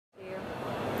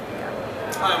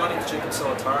Hi, my name is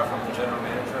Solotaroff. I'm the General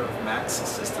Manager of Max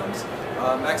Systems.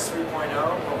 Max 3.0,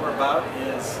 what we're about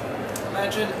is,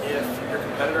 imagine if your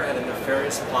competitor had a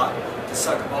nefarious plot to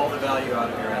suck all the value out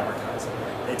of your advertising.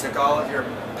 They took all of your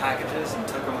packages and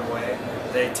took them away.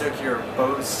 They took your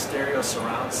Bose stereo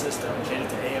surround system,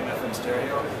 changed it to AM/FM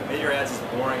stereo, made your ads as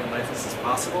boring and lifeless as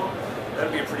possible. That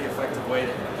would be a pretty effective way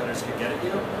that your competitors could get at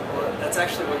you. Well, that's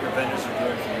actually what your vendors are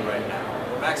doing for you right now.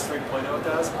 What Max 3.0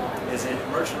 does is it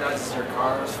merchandises your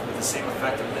cars with the same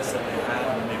effectiveness that they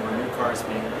had when they were new cars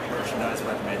being merchandised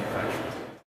by the manufacturers.